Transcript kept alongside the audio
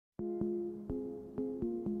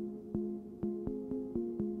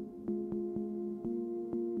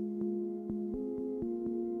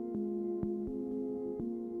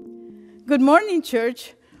Good morning,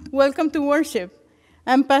 church. Welcome to worship.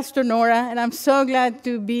 I'm Pastor Nora, and I'm so glad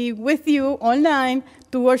to be with you online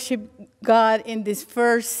to worship God in this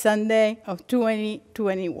first Sunday of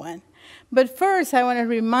 2021. But first, I want to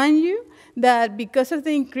remind you that because of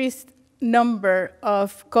the increased number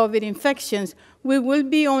of COVID infections, we will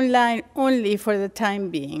be online only for the time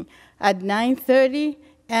being at 9:30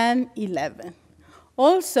 and 11.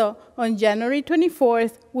 Also, on January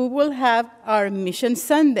 24th, we will have our Mission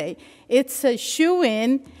Sunday. It's a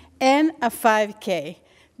shoe-in and a 5K.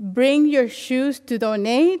 Bring your shoes to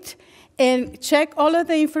donate and check all of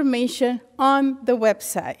the information on the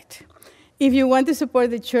website. If you want to support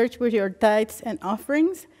the church with your tithes and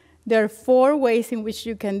offerings, there are 4 ways in which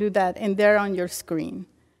you can do that, and they're on your screen.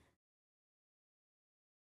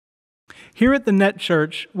 Here at the Nett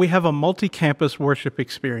Church, we have a multi-campus worship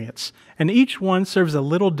experience, and each one serves a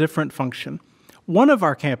little different function. One of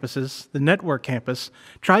our campuses, the Network campus,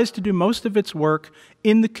 tries to do most of its work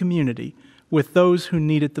in the community with those who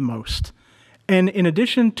need it the most. And in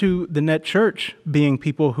addition to the Nett Church being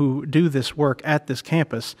people who do this work at this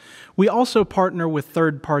campus, we also partner with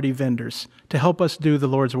third-party vendors to help us do the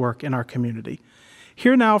Lord's work in our community.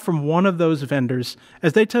 Hear now from one of those vendors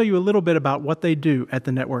as they tell you a little bit about what they do at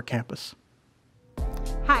the Network campus.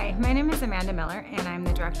 Hi, my name is Amanda Miller, and I'm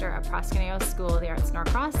the director of Proskeneo School of the Arts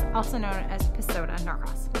Norcross, also known as PSOTA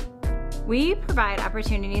Norcross. We provide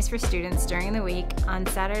opportunities for students during the week, on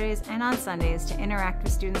Saturdays and on Sundays, to interact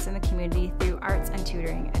with students in the community through arts and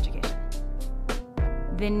tutoring education.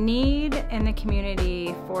 The need in the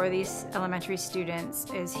community for these elementary students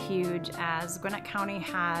is huge, as Gwinnett County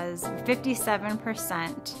has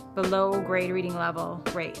 57% below grade reading level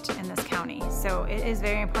rate in this county. So it is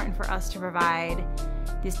very important for us to provide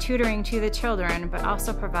this tutoring to the children, but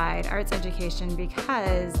also provide arts education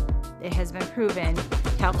because it has been proven to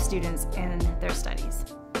help students in their studies.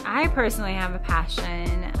 I personally have a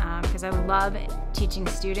passion because I love teaching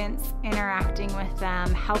students, interacting with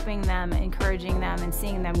them, helping them, encouraging them, and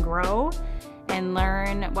seeing them grow and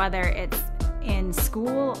learn, whether it's in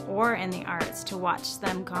school or in the arts, to watch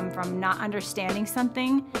them come from not understanding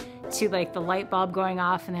something to like the light bulb going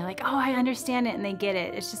off and they're like, oh, I understand it, and they get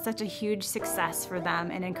it. It's just such a huge success for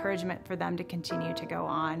them and encouragement for them to continue to go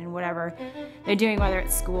on in whatever they're doing, whether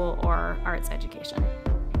it's school or arts education.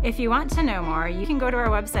 If you want to know more, you can go to our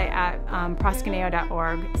website at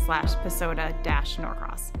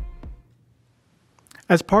proskeneo.org/PSOTA-Norcross.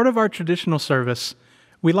 As part of our traditional service,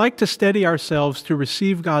 we like to steady ourselves to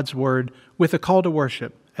receive God's Word with a call to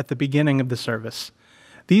worship at the beginning of the service.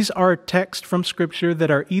 These are texts from Scripture that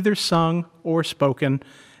are either sung or spoken,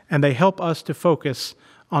 and they help us to focus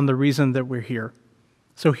on the reason that we're here.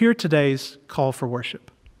 So hear today's call for worship.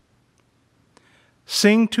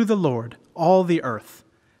 Sing to the Lord, all the earth.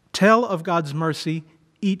 Tell of God's mercy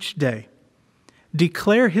each day.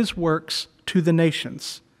 Declare His works to the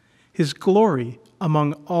nations, His glory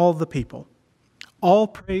among all the people. All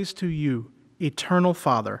praise to you, eternal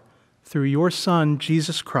Father, through your Son,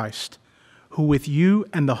 Jesus Christ, who with you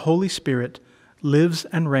and the Holy Spirit lives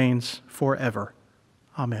and reigns forever.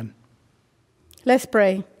 Amen. Let's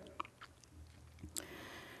pray.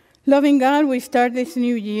 Loving God, we start this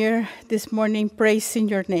new year this morning praising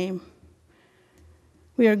your name.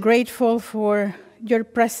 We are grateful for your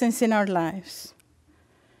presence in our lives.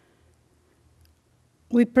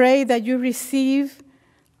 We pray that you receive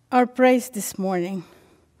our praise this morning,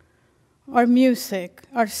 our music,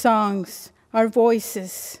 our songs, our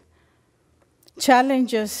voices.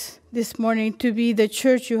 Challenge us this morning to be the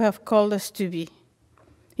church you have called us to be.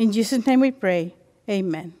 In Jesus' name we pray,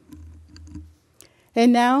 amen.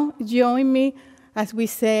 And now join me as we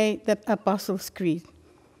say the Apostles' Creed.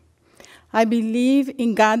 I believe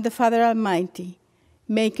in God the Father Almighty,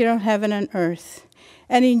 maker of heaven and earth,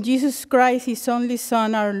 and in Jesus Christ, his only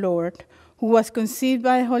Son, our Lord, who was conceived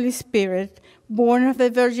by the Holy Spirit, born of the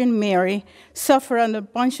Virgin Mary, suffered under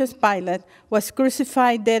Pontius Pilate, was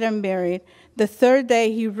crucified, dead, and buried. The third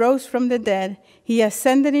day he rose from the dead. He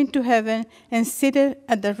ascended into heaven and seated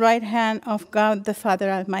at the right hand of God the Father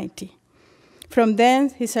Almighty. From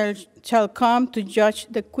thence he shall come to judge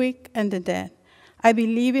the quick and the dead. I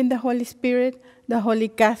believe in the Holy Spirit, the Holy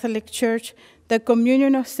Catholic Church, the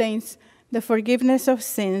communion of saints, the forgiveness of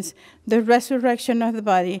sins, the resurrection of the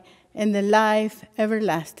body, and the life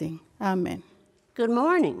everlasting. Amen. Good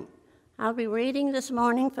morning. I'll be reading this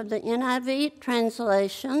morning from the NIV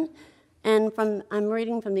translation, and I'm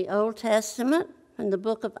reading from the Old Testament, from the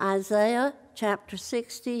book of Isaiah, chapter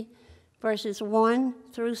 60, verses 1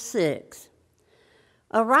 through 6.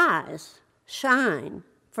 Arise, shine,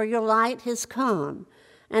 for your light has come,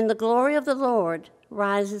 and the glory of the Lord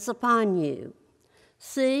rises upon you.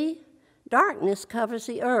 See, darkness covers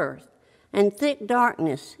the earth, and thick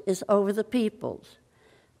darkness is over the peoples.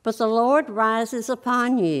 But the Lord rises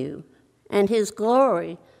upon you, and his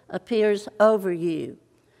glory appears over you.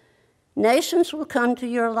 Nations will come to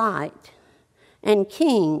your light, and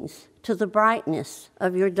kings to the brightness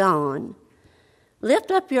of your dawn. Lift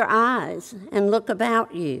up your eyes and look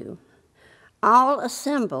about you. All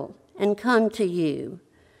assemble and come to you.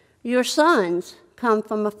 Your sons come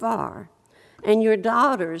from afar, and your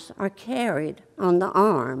daughters are carried on the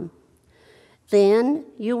arm. Then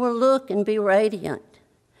you will look and be radiant.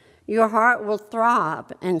 Your heart will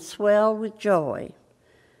throb and swell with joy.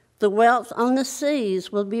 The wealth on the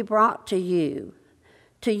seas will be brought to you.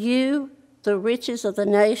 To you, the riches of the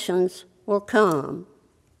nations will come.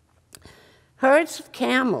 Herds of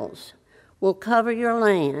camels will cover your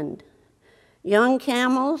land. Young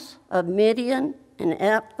camels of Midian and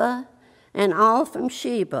Ephah and all from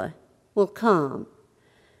Sheba will come,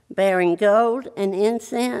 bearing gold and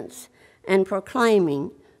incense and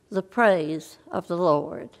proclaiming the praise of the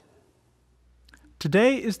Lord.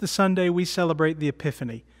 Today is the Sunday we celebrate the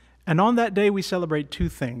Epiphany, and on that day we celebrate two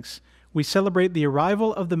things. We celebrate the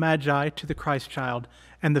arrival of the Magi to the Christ child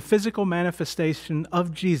and the physical manifestation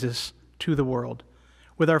of Jesus to the world.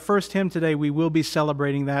 With our first hymn today, we will be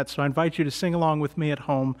celebrating that, so I invite you to sing along with me at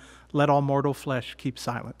home, Let All Mortal Flesh Keep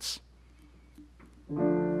Silence.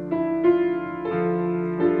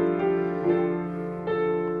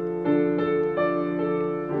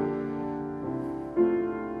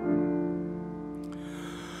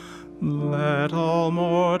 Let all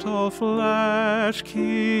mortal flesh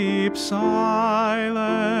keep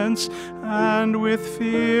silence, and with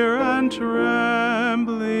fear and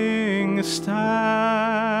trembling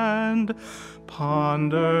stand.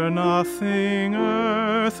 Ponder nothing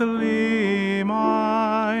earthly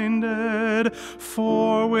minded,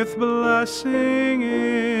 for with blessing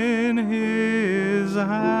in his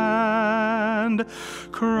hand,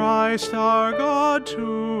 Christ our God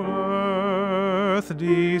to earth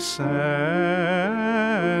descendeth,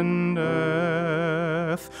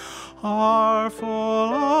 our full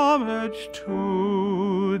homage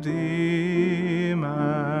to demand.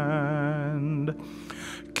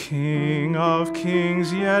 King of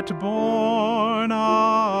kings, yet born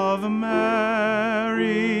of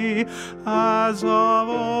Mary, as of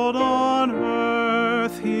old on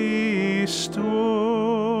earth he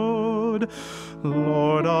stood,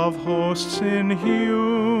 Lord of hosts in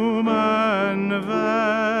human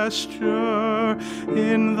vesture,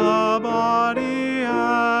 in the body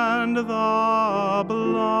and the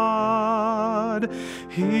blood,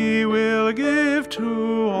 he will give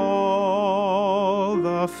to all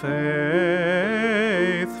the faithful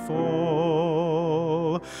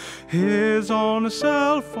his own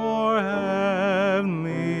self for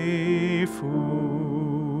heavenly food.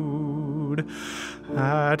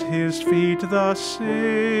 At his feet the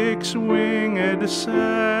six-winged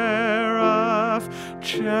seraph,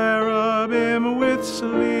 cherubim with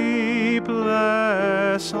sleepless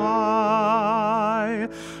eye,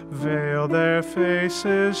 veil their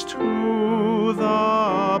faces to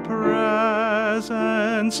the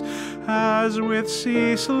presence, as with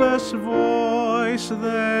ceaseless voice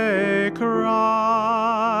they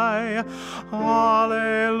cry,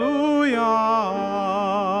 Alleluia,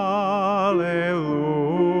 Alleluia,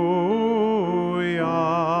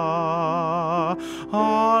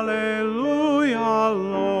 Alleluia,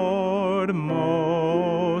 Lord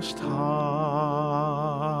Most High.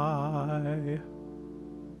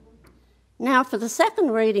 Now for the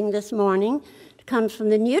second reading this morning, it comes from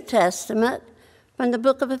the New Testament, from the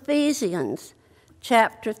book of Ephesians,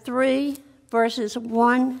 chapter 3, verses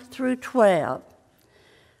 1 through 12.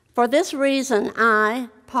 For this reason I,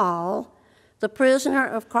 Paul, the prisoner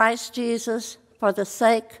of Christ Jesus, for the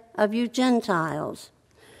sake of you Gentiles.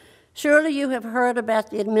 Surely you have heard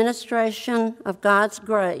about the administration of God's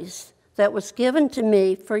grace that was given to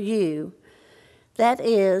me for you, that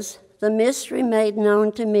is, the mystery made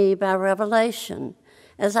known to me by revelation,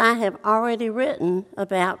 as I have already written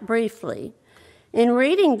about briefly. In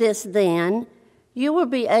reading this, then, you will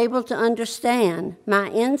be able to understand my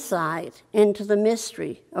insight into the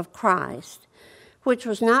mystery of Christ, which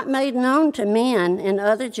was not made known to men in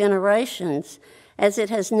other generations, as it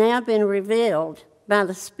has now been revealed by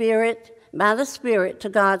the Spirit to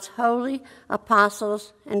God's holy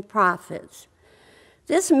apostles and prophets.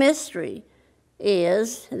 This mystery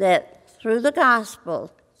is that through the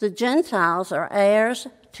gospel, the Gentiles are heirs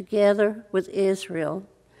together with Israel,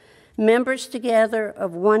 members together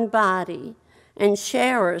of one body, and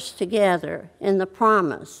sharers together in the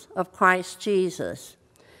promise of Christ Jesus.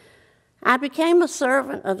 I became a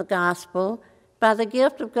servant of the gospel by the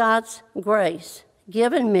gift of God's grace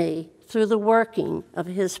given me through the working of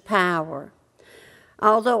his power.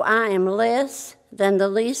 Although I am less than the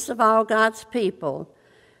least of all God's people,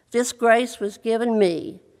 this grace was given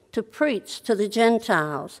me to preach to the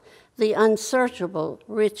Gentiles the unsearchable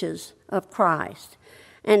riches of Christ,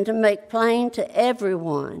 and to make plain to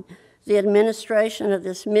everyone the administration of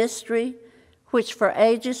this mystery, which for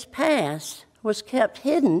ages past was kept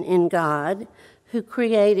hidden in God, who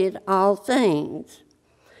created all things.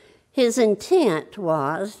 His intent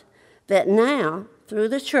was that now, through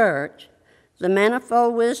the church, the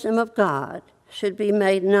manifold wisdom of God should be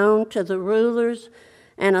made known to the rulers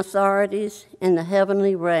and authorities in the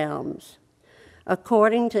heavenly realms,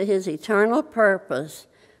 according to his eternal purpose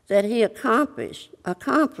that he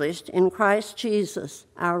accomplished in Christ Jesus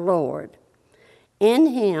our Lord. In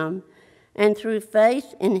him and through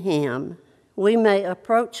faith in him, we may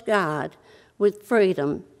approach God with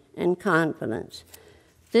freedom and confidence.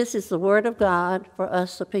 This is the word of God for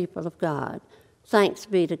us, the people of God. Thanks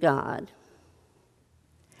be to God.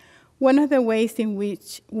 One of the ways in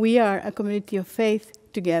which we are a community of faith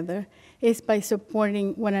together is by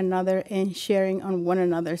supporting one another and sharing on one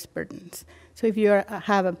another's burdens. So if you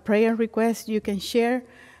have a prayer request, you can share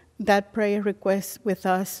that prayer request with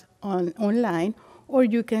us online, or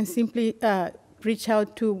you can simply reach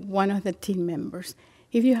out to one of the team members.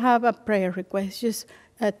 If you have a prayer request, just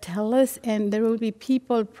tell us, and there will be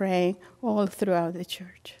people praying all throughout the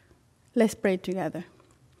church. Let's pray together.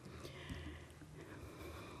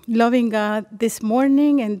 Loving God, this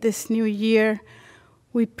morning and this new year,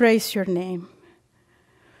 we praise your name.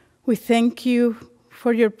 We thank you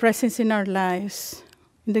for your presence in our lives,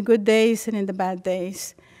 in the good days and in the bad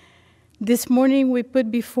days. This morning we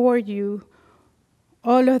put before you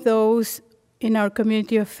all of those in our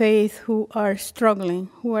community of faith who are struggling,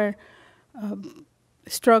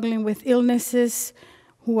 struggling with illnesses,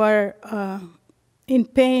 who are in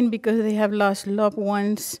pain because they have lost loved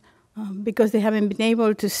ones, because they haven't been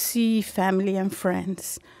able to see family and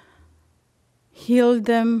friends. Heal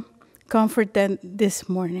them, comfort them this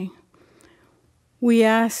morning. We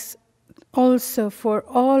ask also for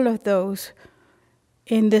all of those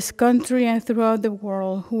in this country and throughout the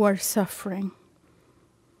world who are suffering.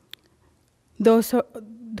 Those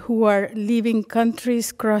who are leaving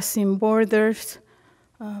countries, crossing borders,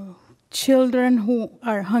 children who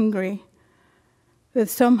are hungry, that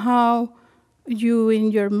somehow you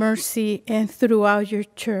in your mercy and throughout your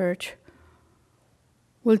church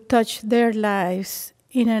will touch their lives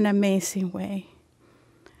in an amazing way.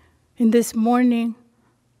 And this morning,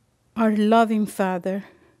 our loving Father,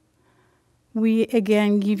 we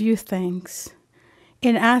again give you thanks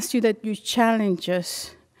and ask you that you challenge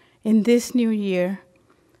us in this new year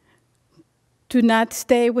to not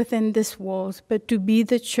stay within these walls, but to be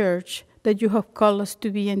the church that you have called us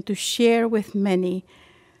to be and to share with many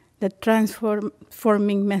the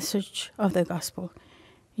transforming message of the gospel.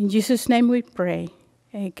 In Jesus' name we pray.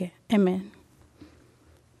 Amen.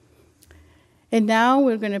 And now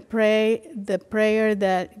we're going to pray the prayer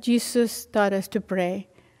that Jesus taught us to pray.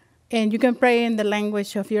 And you can pray in the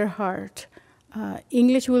language of your heart.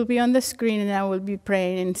 English will be on the screen, and I will be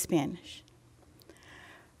praying in Spanish.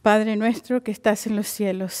 Padre nuestro que estás en los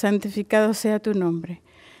cielos, santificado sea tu nombre.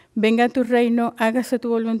 Venga tu reino, hágase tu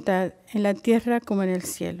voluntad, en la tierra como en el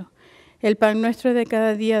cielo. El pan nuestro de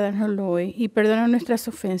cada día, dánoslo hoy, y perdona nuestras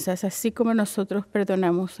ofensas, así como nosotros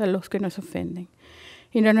perdonamos a los que nos ofenden.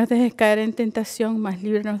 Y no nos dejes caer en tentación, mas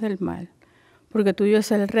líbranos del mal. Porque tuyo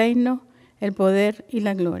es el reino, el poder y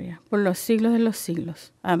la gloria, por los siglos de los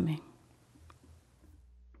siglos. Amén.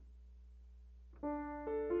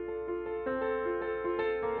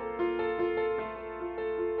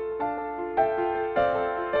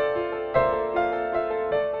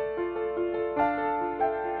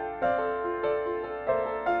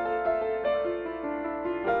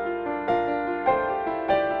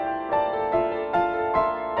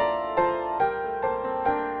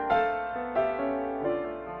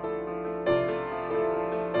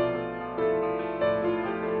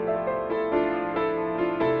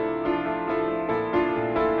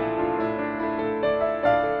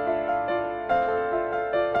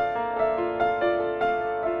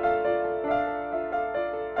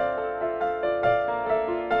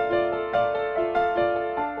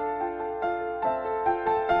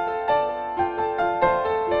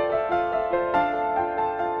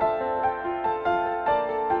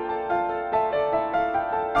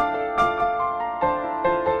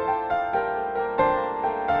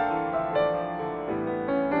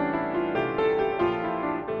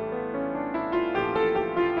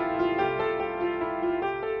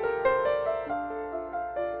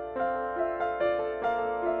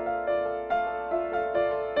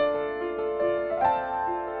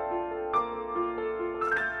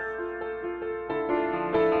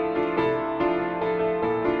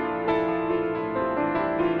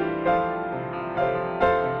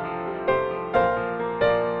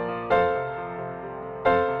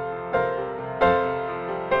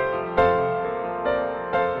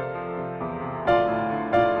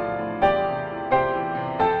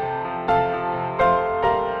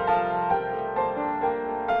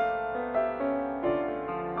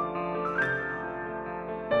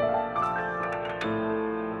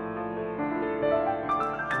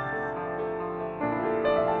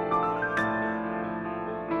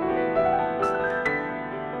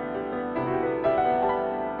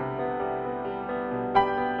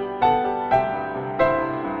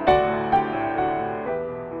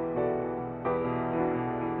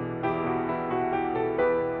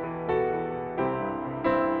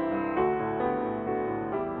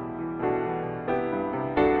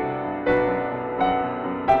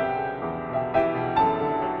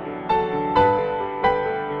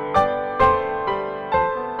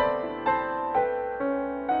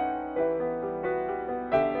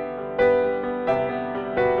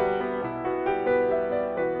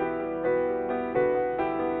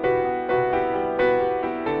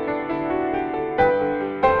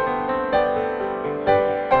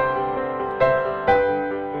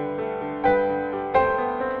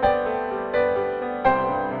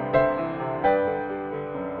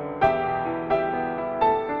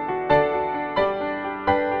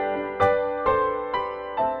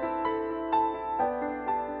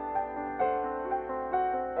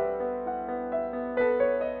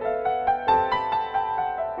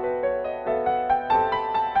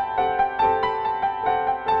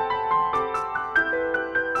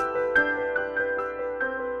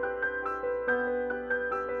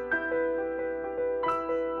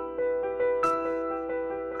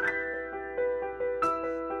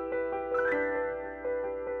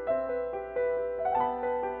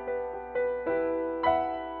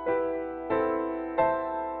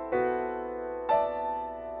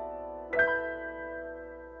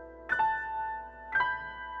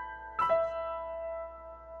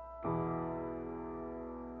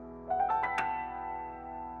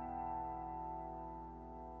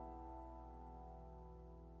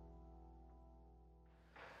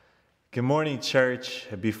 Good morning, church.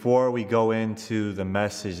 Before we go into the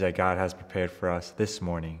message that God has prepared for us this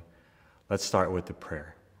morning, let's start with the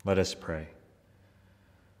prayer. Let us pray.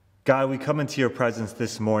 God, we come into your presence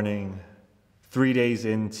this morning, 3 days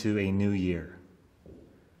into a new year.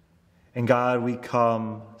 And God, we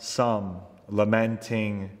come, some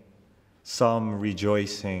lamenting, some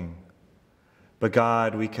rejoicing. But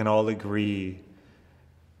God, we can all agree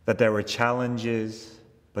that there were challenges,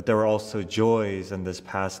 but there were also joys in this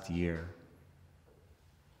past year.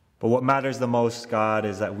 But what matters the most, God,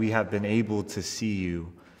 is that we have been able to see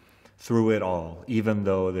you through it all, even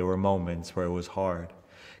though there were moments where it was hard.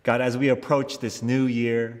 God, as we approach this new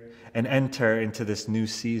year and enter into this new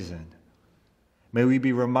season, may we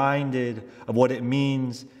be reminded of what it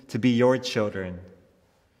means to be your children,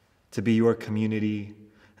 to be your community,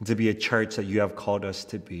 and to be a church that you have called us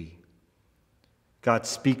to be. God,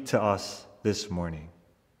 speak to us this morning.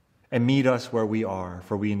 And meet us where we are,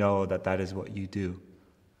 for we know that that is what you do.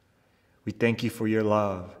 We thank you for your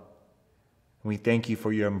love. And we thank you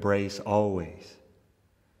for your embrace always.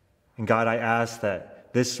 And God, I ask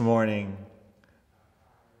that this morning,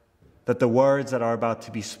 that the words that are about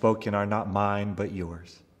to be spoken are not mine, but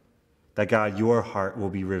yours. That God, your heart will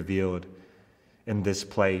be revealed in this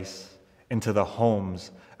place, into the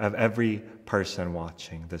homes of every person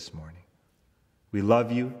watching this morning. We love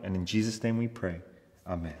you, and in Jesus' name we pray.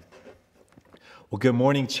 Amen. Well, good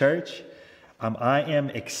morning, church. I am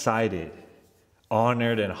excited,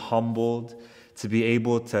 honored, and humbled to be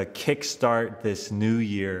able to kickstart this new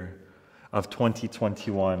year of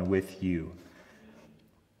 2021 with you.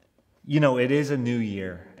 You know, it is a new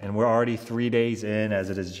year, and we're already 3 days in, as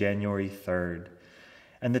it is January 3rd.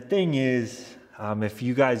 And the thing is, if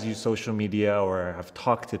you guys use social media or have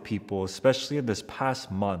talked to people, especially in this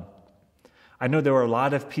past month, I know there were a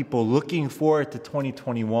lot of people looking forward to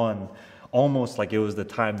 2021, almost like it was the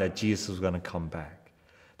time that Jesus was going to come back.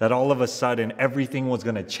 That all of a sudden, everything was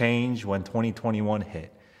going to change when 2021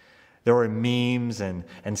 hit. There were memes and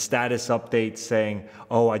status updates saying,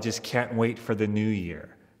 oh, I just can't wait for the new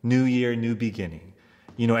year. New year, new beginning.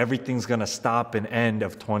 You know, everything's going to stop and end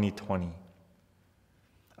of 2020.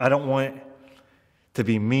 I don't want to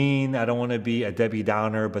be mean. I don't want to be a Debbie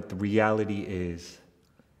Downer, but the reality is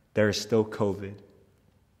there is still COVID.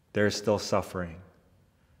 There is still suffering.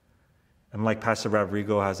 And like Pastor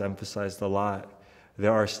Rodrigo has emphasized a lot,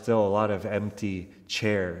 there are still a lot of empty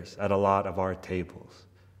chairs at a lot of our tables.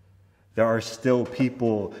 There are still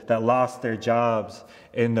people that lost their jobs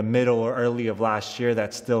in the middle or early of last year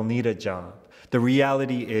that still need a job. The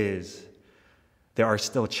reality is there are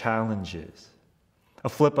still challenges. A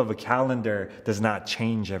flip of a calendar does not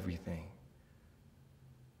change everything.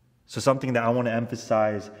 So something that I want to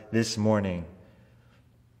emphasize this morning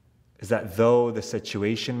is that though the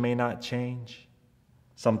situation may not change,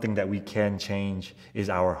 something that we can change is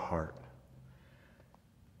our heart.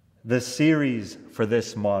 The series for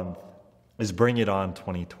this month is Bring It On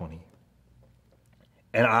 2020.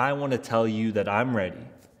 And I want to tell you that I'm ready,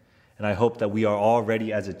 and I hope that we are all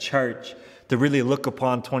ready as a church to really look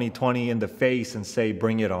upon 2020 in the face and say,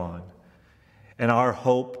 bring it on. And our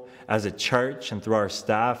hope as a church and through our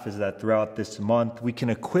staff is that throughout this month, we can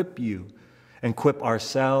equip you and equip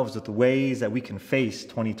ourselves with ways that we can face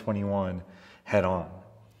 2021 head on.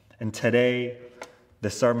 And today,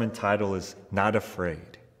 the sermon title is Not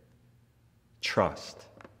Afraid, Trust.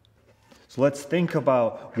 So let's think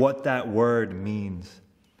about what that word means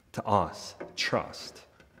to us, trust.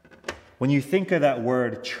 When you think of that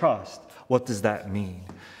word trust, what does that mean?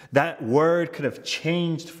 That word could have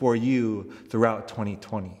changed for you throughout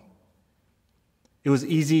 2020. It was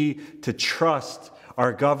easy to trust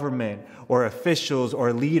our government or officials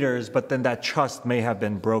or leaders, but then that trust may have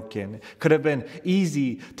been broken. Could have been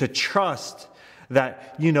easy to trust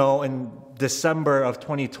that, in December of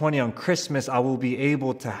 2020 on Christmas, I will be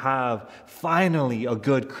able to have finally a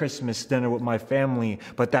good Christmas dinner with my family,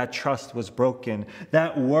 but that trust was broken.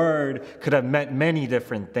 That word could have meant many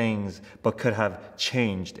different things, but could have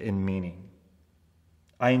changed in meaning.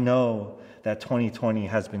 I know that 2020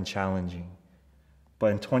 has been challenging.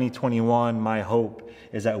 But in 2021, my hope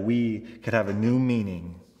is that we could have a new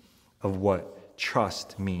meaning of what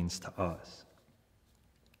trust means to us.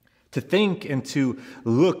 To think and to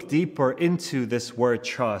look deeper into this word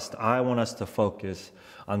trust, I want us to focus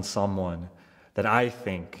on someone that I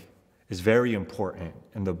think is very important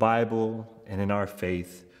in the Bible and in our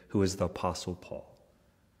faith, who is the Apostle Paul.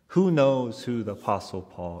 Who knows who the Apostle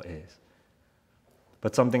Paul is?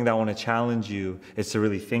 But something that I want to challenge you is to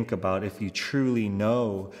really think about if you truly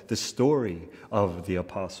know the story of the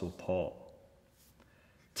Apostle Paul.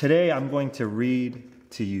 Today, I'm going to read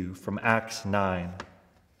to you from Acts 9,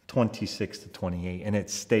 26 to 28, and it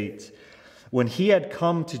states, "When he had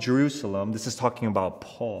come to Jerusalem," this is talking about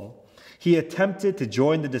Paul, "he attempted to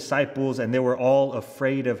join the disciples, and they were all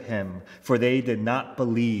afraid of him, for they did not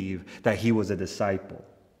believe that he was a disciple.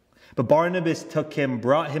 But Barnabas took him,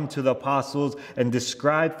 brought him to the apostles, and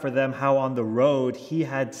described for them how on the road he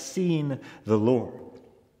had seen the Lord,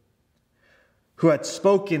 who had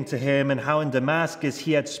spoken to him, and how in Damascus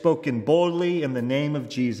he had spoken boldly in the name of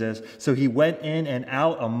Jesus. So he went in and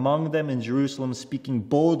out among them in Jerusalem, speaking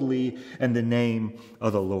boldly in the name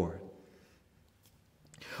of the Lord."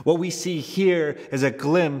 What we see here is a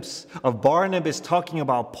glimpse of Barnabas talking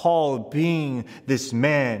about Paul being this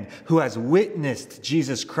man who has witnessed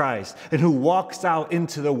Jesus Christ and who walks out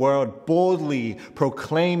into the world boldly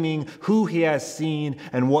proclaiming who he has seen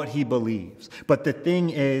and what he believes. But the thing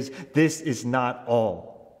is, this is not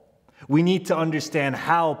all. We need to understand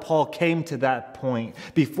how Paul came to that point.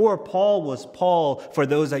 Before Paul was Paul, for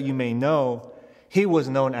those that you may know, he was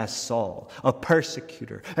known as Saul, a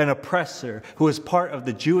persecutor, an oppressor who was part of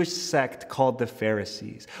the Jewish sect called the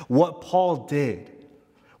Pharisees. What Paul did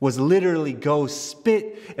was literally go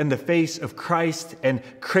spit in the face of Christ and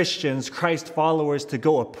Christians, Christ followers, to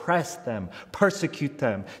go oppress them, persecute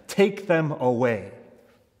them, take them away.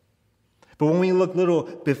 But when we look a little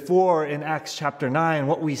before in Acts chapter 9,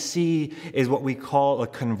 what we see is what we call a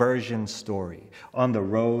conversion story on the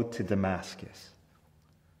road to Damascus.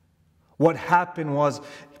 What happened was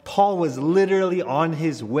Paul was literally on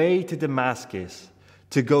his way to Damascus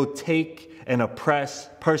to go take and oppress,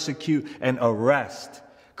 persecute, and arrest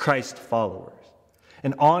Christ followers.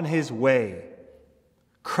 And on his way,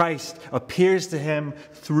 Christ appears to him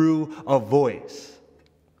through a voice.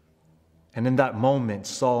 And in that moment,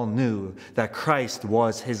 Saul knew that Christ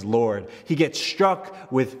was his Lord. He gets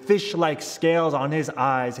struck with fish-like scales on his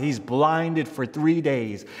eyes. He's blinded for 3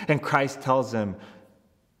 days. And Christ tells him,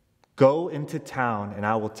 "Go into town and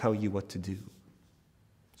I will tell you what to do."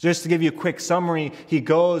 Just to give you a quick summary, he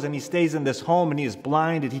goes and he stays in this home and he is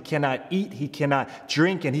blinded. He cannot eat, he cannot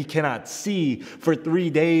drink, and he cannot see for 3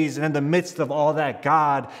 days. And in the midst of all that,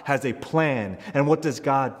 God has a plan. And what does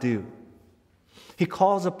God do? He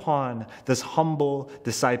calls upon this humble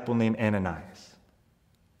disciple named Ananias.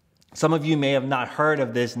 Some of you may have not heard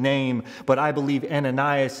of this name, but I believe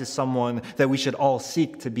Ananias is someone that we should all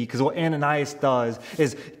seek to be. Because what Ananias does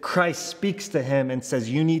is Christ speaks to him and says,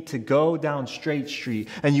 "You need to go down Straight Street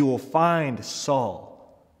and you will find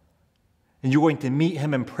Saul. And you're going to meet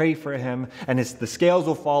him and pray for him, and the scales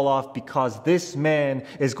will fall off because this man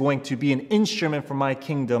is going to be an instrument for my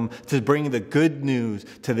kingdom to bring the good news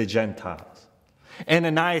to the Gentiles."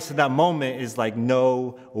 Ananias at that moment is like,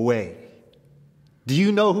 "No way." Do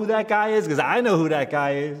you know who that guy is? Because I know who that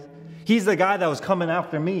guy is. He's the guy that was coming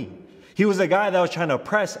after me. He was the guy that was trying to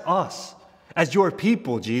oppress us as your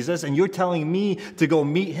people, Jesus. And you're telling me to go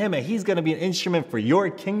meet him and he's going to be an instrument for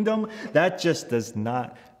your kingdom? That just does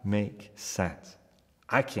not make sense.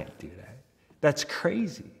 I can't do that. That's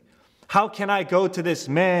crazy. How can I go to this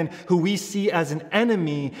man who we see as an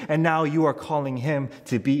enemy and now you are calling him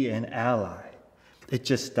to be an ally? It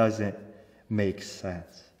just doesn't make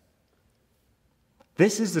sense.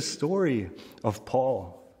 This is the story of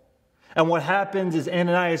Paul. And what happens is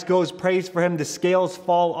Ananias goes, prays for him. The scales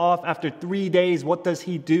fall off after 3 days. What does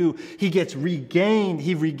he do? He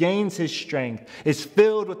regains his strength, is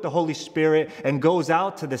filled with the Holy Spirit, and goes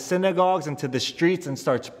out to the synagogues and to the streets and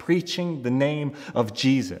starts preaching the name of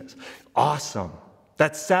Jesus. Awesome.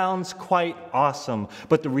 That sounds quite awesome.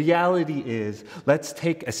 But the reality is, let's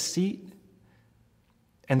take a seat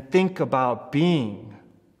and think about being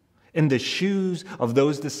in the shoes of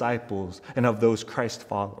those disciples and of those Christ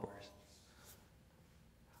followers.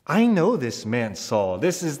 I know this man Saul.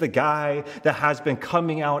 This is the guy that has been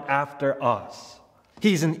coming out after us.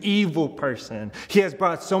 He's an evil person. He has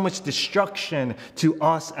brought so much destruction to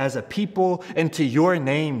us as a people and to your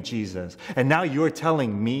name, Jesus. And now you're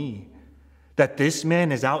telling me that this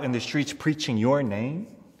man is out in the streets preaching your name?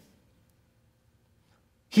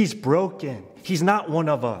 He's broken. He's not one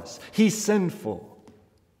of us. He's sinful.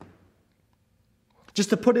 Just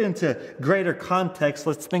to put it into greater context,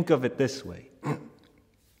 let's think of it this way.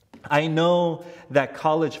 I know that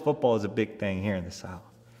college football is a big thing here in the South.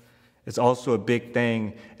 It's also a big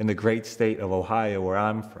thing in the great state of Ohio, where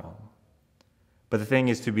I'm from. But the thing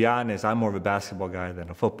is, to be honest, I'm more of a basketball guy than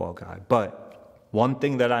a football guy. But one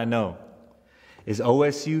thing that I know is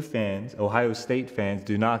OSU fans, Ohio State fans,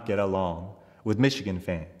 do not get along with Michigan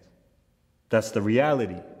fans. That's the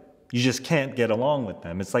reality. You just can't get along with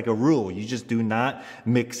them. It's like a rule. You just do not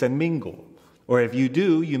mix and mingle. Or if you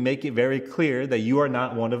do, you make it very clear that you are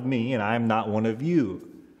not one of me and I am not one of you.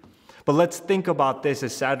 But let's think about this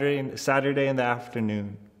as Saturday in the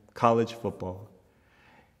afternoon, college football.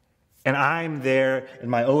 And I'm there in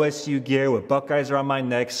my OSU gear with Buckeyes around my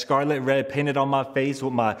neck, scarlet red painted on my face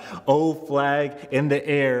with my O flag in the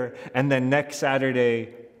air. And then next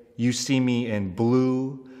Saturday, you see me in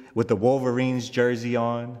blue with the Wolverines jersey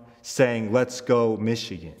on saying, "Let's go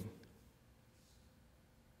Michigan."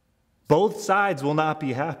 Both sides will not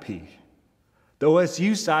be happy. The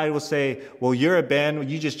OSU side will say, "Well, you're a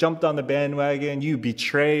you just jumped on the bandwagon, you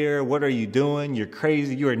betrayer, what are you doing? You're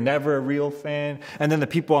crazy, you were never a real fan." And then the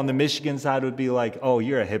people on the Michigan side would be like, "Oh,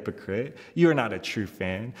 you're a hypocrite. You're not a true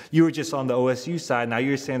fan. You were just on the OSU side, now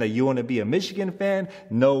you're saying that you want to be a Michigan fan?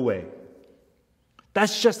 No way."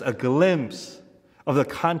 That's just a glimpse of the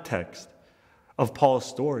context of Paul's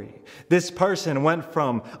story. This person went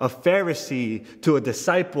from a Pharisee to a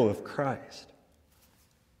disciple of Christ.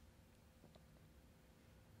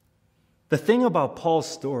 The thing about Paul's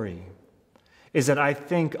story is that I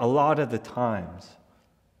think a lot of the times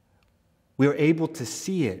we are able to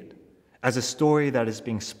see it as a story that is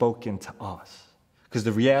being spoken to us. Because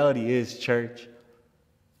the reality is, church,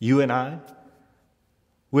 you and I,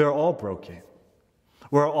 we are all broken.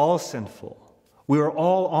 We're all sinful. We are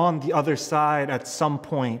all on the other side at some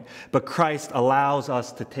point, but Christ allows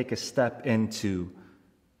us to take a step into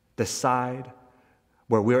the side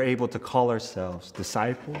where we're able to call ourselves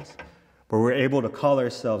disciples, where we're able to call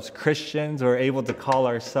ourselves Christians, or we're able to call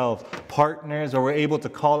ourselves partners, or we're able to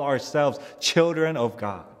call ourselves children of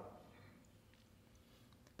God.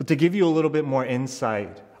 But to give you a little bit more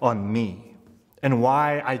insight on me and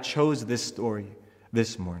why I chose this story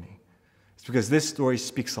this morning, it's because this story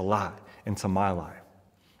speaks a lot into my life.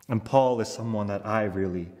 And Paul is someone that I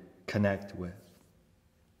really connect with.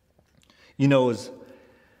 You know, it was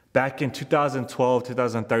back in 2012,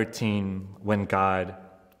 2013, when God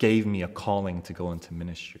gave me a calling to go into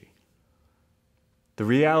ministry. The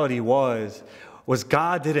reality was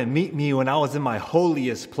God didn't meet me when I was in my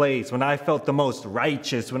holiest place, when I felt the most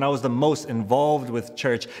righteous, when I was the most involved with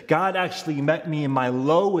church. God actually met me in my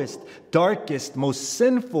lowest, darkest, most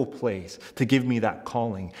sinful place to give me that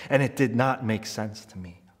calling, and it did not make sense to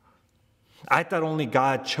me. I thought only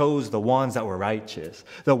God chose the ones that were righteous,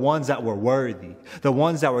 the ones that were worthy, the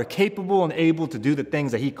ones that were capable and able to do the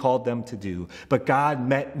things that He called them to do. But God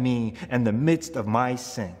met me in the midst of my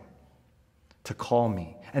sin to call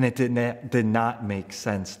me, and it did not make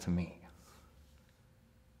sense to me.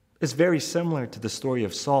 It's very similar to the story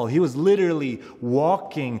of Saul. He was literally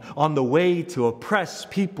walking on the way to oppress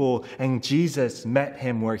people, and Jesus met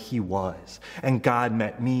him where he was, and God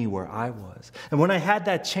met me where I was. And when I had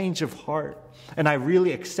that change of heart, and I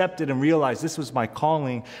really accepted and realized this was my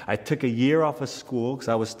calling, I took a year off of school because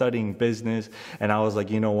I was studying business, and I was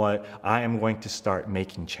like, you know what? I am going to start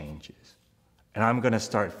making changes. And I'm going to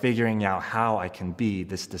start figuring out how I can be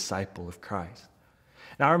this disciple of Christ.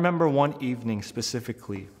 And I remember one evening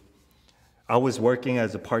specifically, I was working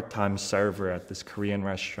as a part-time server at this Korean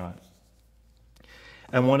restaurant.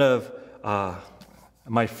 And one of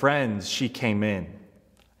my friends, she came in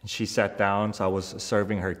and she sat down, so I was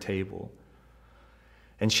serving her table.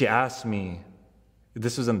 And she asked me,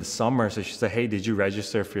 this was in the summer, so she said, "Hey, did you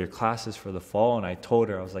register for your classes for the fall?" And I told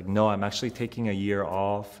her, I was like, "No, I'm actually taking a year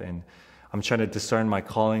off, and I'm trying to discern my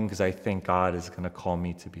calling because I think God is going to call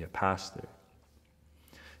me to be a pastor."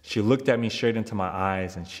 She looked at me straight into my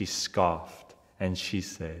eyes and she scoffed and she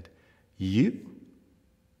said, You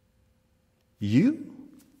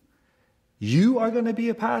are going to be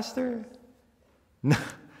a pastor? No,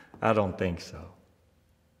 I don't think so.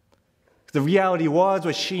 The reality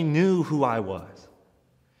was she knew who I was.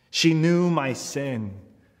 She knew my sin.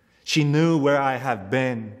 She knew where I have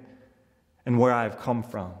been and where I have come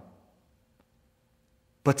from.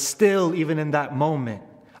 But still, even in that moment,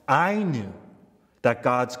 I knew that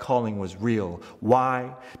God's calling was real.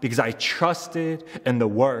 Why? Because I trusted in the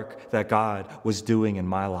work that God was doing in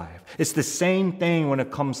my life. It's the same thing when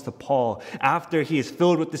it comes to Paul. After he is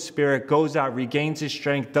filled with the Spirit, goes out, regains his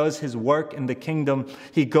strength, does his work in the kingdom,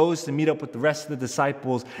 he goes to meet up with the rest of the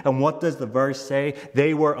disciples. And what does the verse say?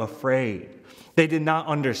 They were afraid. They did not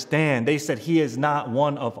understand. They said, "He is not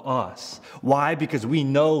one of us." Why? Because we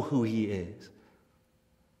know who he is.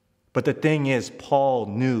 But the thing is, Paul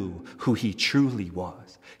knew who he truly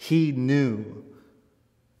was. He knew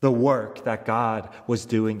the work that God was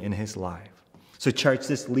doing in his life. So, church,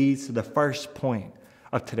 this leads to the first point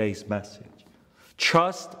of today's message.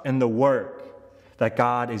 Trust in the work that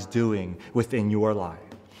God is doing within your life.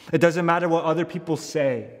 It doesn't matter what other people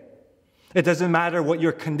say. It doesn't matter what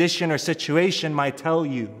your condition or situation might tell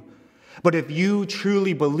you. But if you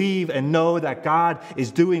truly believe and know that God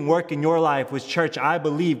is doing work in your life, which, church, I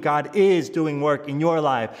believe God is doing work in your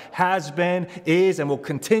life, has been, is, and will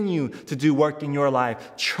continue to do work in your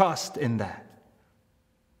life, trust in that.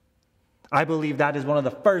 I believe that is one of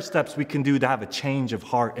the first steps we can do to have a change of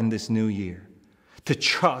heart in this new year. To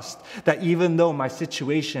trust that even though my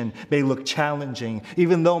situation may look challenging,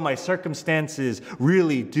 even though my circumstances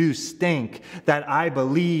really do stink, that I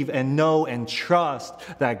believe and know and trust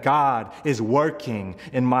that God is working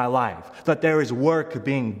in my life, that there is work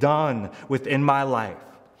being done within my life.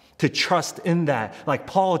 To trust in that, like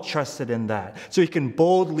Paul trusted in that, so he can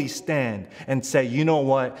boldly stand and say, you know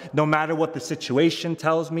what, no matter what the situation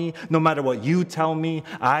tells me, no matter what you tell me,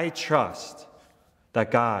 I trust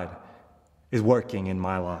that God is working in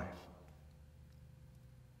my life.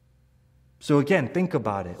 So again, think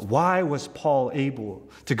about it. Why was Paul able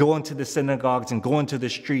to go into the synagogues and go into the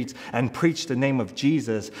streets and preach the name of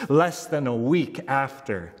Jesus less than a week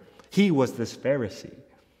after he was this Pharisee?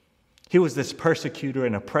 He was this persecutor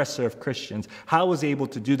and oppressor of Christians. How was he able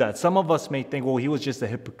to do that? Some of us may think, well, he was just a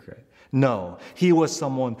hypocrite. No, he was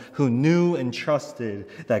someone who knew and trusted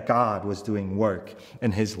that God was doing work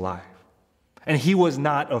in his life. And he was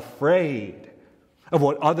not afraid of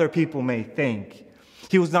what other people may think.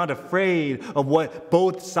 He was not afraid of what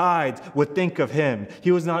both sides would think of him.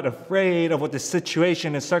 He was not afraid of what the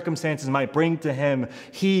situation and circumstances might bring to him.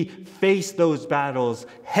 He faced those battles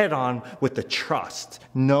head on with the trust,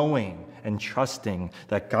 knowing and trusting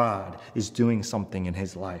that God is doing something in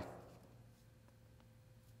his life.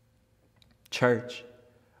 Church,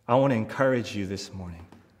 I want to encourage you this morning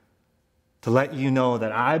to let you know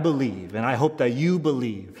that I believe, and I hope that you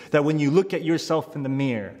believe, that when you look at yourself in the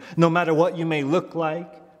mirror, no matter what you may look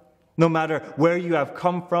like, no matter where you have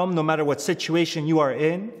come from, no matter what situation you are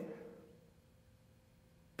in,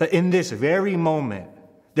 that in this very moment,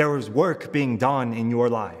 there is work being done in your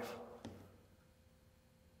life.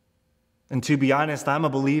 And to be honest, I'm a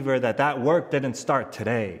believer that that work didn't start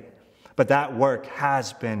today, but that work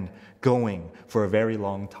has been going for a very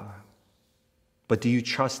long time. But do you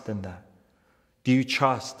trust in that? Do you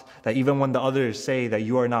trust that even when the others say that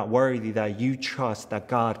you are not worthy, that you trust that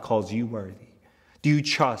God calls you worthy? Do you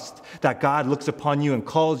trust that God looks upon you and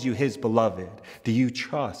calls you his beloved? Do you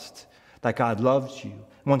trust that God loves you,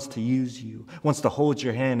 wants to use you, wants to hold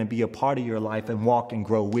your hand and be a part of your life and walk and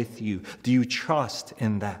grow with you? Do you trust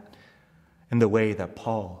in that, in the way that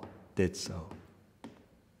Paul did so?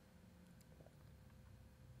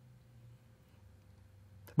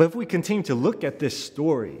 But if we continue to look at this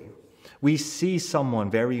story, we see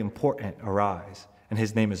someone very important arise, and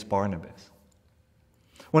his name is Barnabas.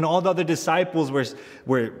 When all the other disciples were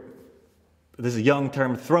this is a young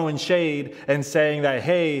term, throwing shade and saying that,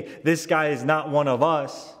 hey, this guy is not one of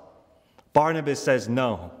us, Barnabas says,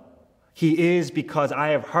 no, he is, because I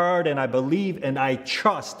have heard and I believe and I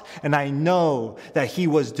trust and I know that he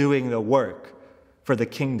was doing the work for the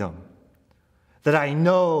kingdom. That I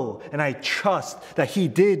know and I trust that he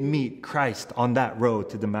did meet Christ on that road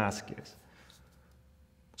to Damascus.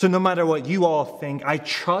 So no matter what you all think, I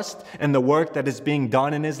trust in the work that is being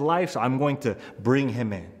done in his life, so I'm going to bring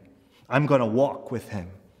him in. I'm going to walk with him.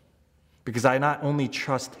 Because I not only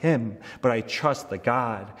trust him, but I trust the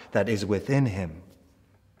God that is within him.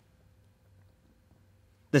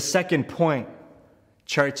 The second point,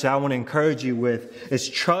 church, I want to encourage you with is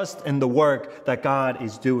trust in the work that God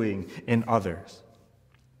is doing in others.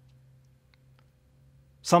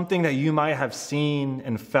 Something that you might have seen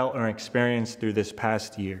and felt or experienced through this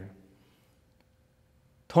past year.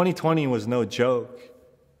 2020 was no joke,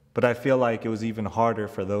 but I feel like it was even harder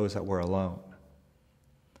for those that were alone.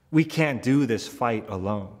 We can't do this fight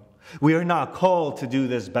alone. We are not called to do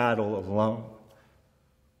this battle alone.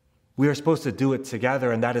 We are supposed to do it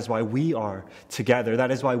together, and that is why we are together.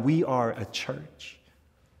 That is why we are a church.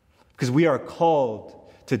 Because we are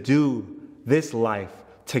called to do this life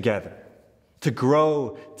together, to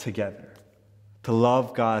grow together, to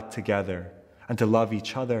love God together, and to love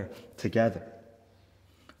each other together.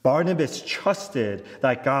 Barnabas trusted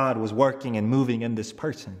that God was working and moving in this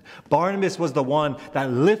person. Barnabas was the one that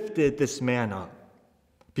lifted this man up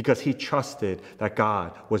because he trusted that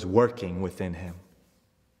God was working within him.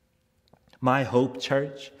 My hope,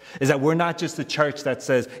 church, is that we're not just a church that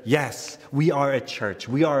says, yes, we are a church,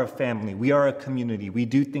 we are a family, we are a community, we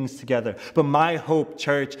do things together. But my hope,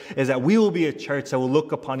 church, is that we will be a church that will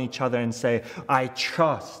look upon each other and say, I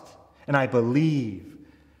trust and I believe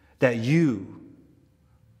that you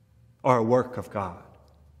are a work of God.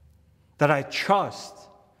 That I trust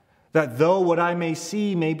That though what I may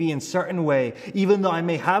see may be in certain way, even though I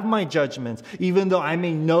may have my judgments, even though I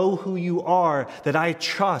may know who you are, that I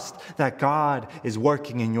trust that God is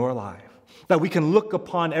working in your life. That we can look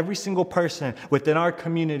upon every single person within our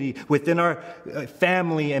community, within our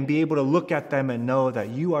family, and be able to look at them and know that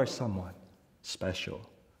you are someone special.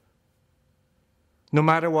 No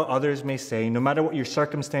matter what others may say, no matter what your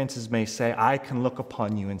circumstances may say, I can look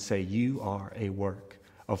upon you and say, you are a work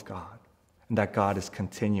of God. And that God is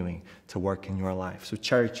continuing to work in your life. So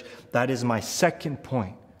church, that is my second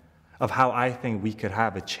point of how I think we could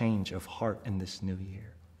have a change of heart in this new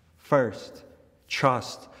year. First,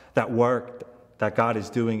 trust that work that God is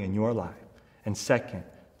doing in your life. And second,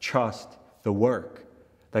 trust the work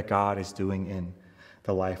that God is doing in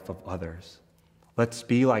the life of others. Let's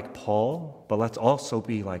be like Paul, but let's also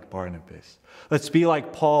be like Barnabas. Let's be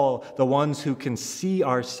like Paul, the ones who can see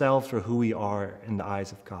ourselves for who we are in the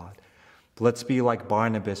eyes of God. But let's be like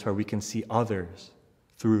Barnabas, where we can see others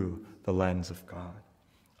through the lens of God.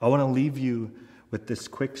 I want to leave you with this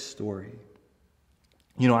quick story.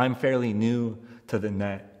 You know, I'm fairly new to the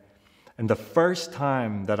Nett, and the first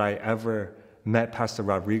time that I ever met Pastor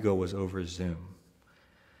Rodrigo was over Zoom.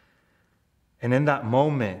 And in that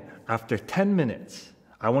moment, after 10 minutes,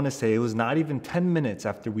 I want to say it was not even 10 minutes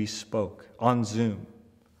after we spoke on Zoom,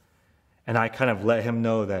 and I kind of let him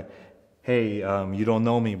know that, hey, you don't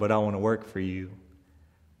know me, but I want to work for you.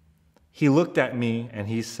 He looked at me and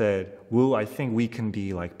he said, Wu, I think we can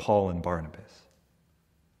be like Paul and Barnabas.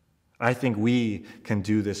 I think we can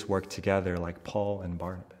do this work together like Paul and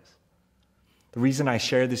Barnabas. The reason I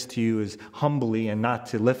share this to you is humbly and not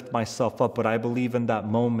to lift myself up, but I believe in that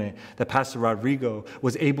moment that Pastor Rodrigo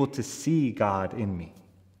was able to see God in me,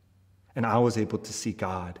 and I was able to see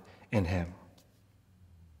God in him.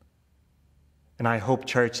 And I hope,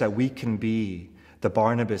 church, that we can be the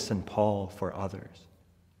Barnabas and Paul for others.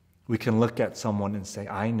 We can look at someone and say,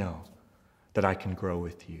 I know that I can grow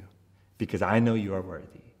with you because I know you are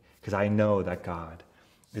worthy, because I know that God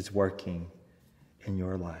is working in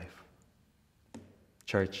your life.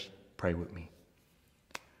 Church, pray with me.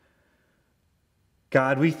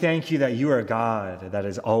 God, we thank you that you are a God that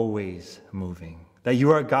is always moving, that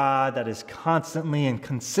you are a God that is constantly and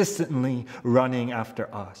consistently running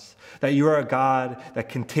after us, that you are a God that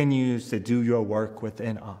continues to do your work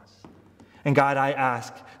within us. And God, I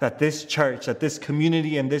ask that this church, that this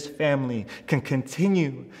community and this family can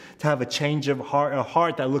continue to have a change of heart, a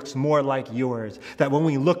heart that looks more like yours. That when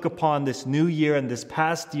we look upon this new year and this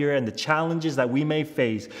past year and the challenges that we may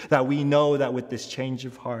face, that we know that with this change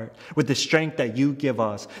of heart, with the strength that you give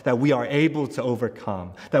us, that we are able to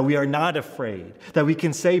overcome, that we are not afraid, that we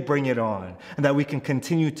can say, bring it on, and that we can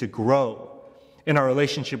continue to grow in our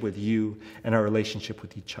relationship with you and our relationship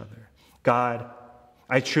with each other. God,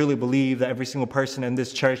 I truly believe that every single person in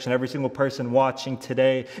this church and every single person watching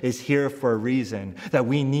today is here for a reason, that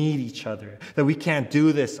we need each other, that we can't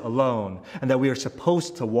do this alone, and that we are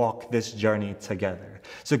supposed to walk this journey together.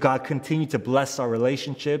 So God, continue to bless our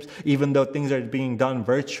relationships, even though things are being done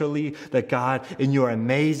virtually, that God, in your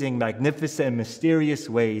amazing, magnificent, and mysterious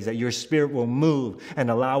ways, that your Spirit will move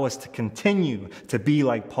and allow us to continue to be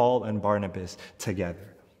like Paul and Barnabas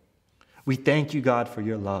together. We thank you, God, for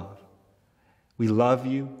your love. We love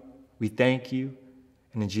you, we thank you,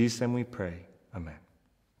 and in Jesus' name we pray. Amen.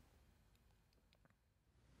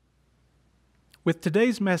 With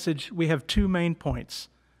today's message, we have two main points: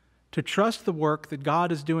 to trust the work that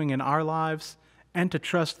God is doing in our lives, and to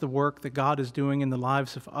trust the work that God is doing in the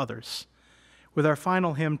lives of others. With our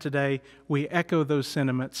final hymn today, we echo those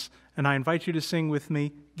sentiments, and I invite you to sing with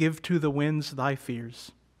me, "Give to the Winds Thy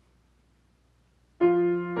Fears."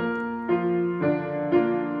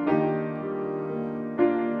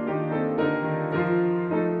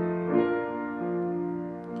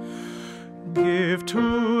 Give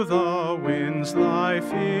to the winds thy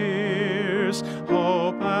fears,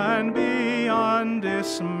 hope and be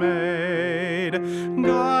undismayed.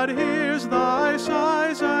 God hears thy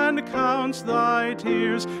sighs and counts thy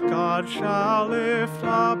tears. God shall lift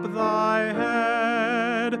up thy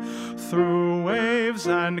head. Through waves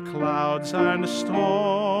and clouds and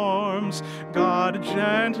storms, God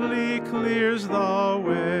gently clears the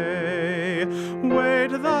way. Wait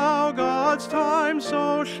thou God's time,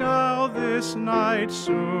 so shall this night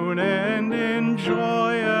soon end in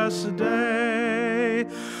joyous day.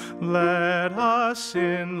 Let us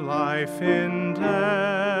in life, in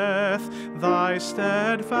death, thy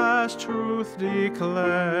steadfast truth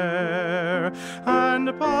declare,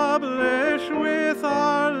 and publish with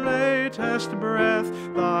our latest breath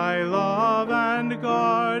thy love and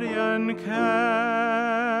guardian care.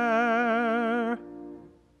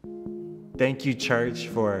 Thank you, church,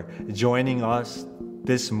 for joining us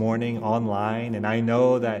this morning online. And I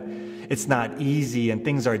know that it's not easy and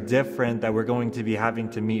things are different, that we're going to be having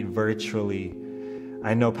to meet virtually.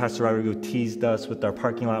 I know Pastor Rodrigo teased us with our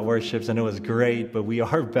parking lot worships, and it was great, but we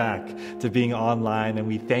are back to being online, and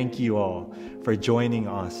we thank you all for joining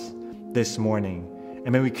us this morning.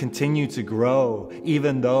 And may we continue to grow,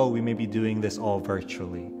 even though we may be doing this all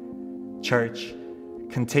virtually. Church,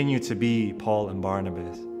 continue to be Paul and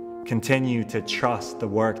Barnabas. Continue to trust the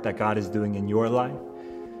work that God is doing in your life,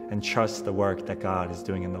 and trust the work that God is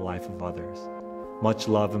doing in the life of others. Much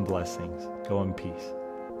love and blessings. Go in peace.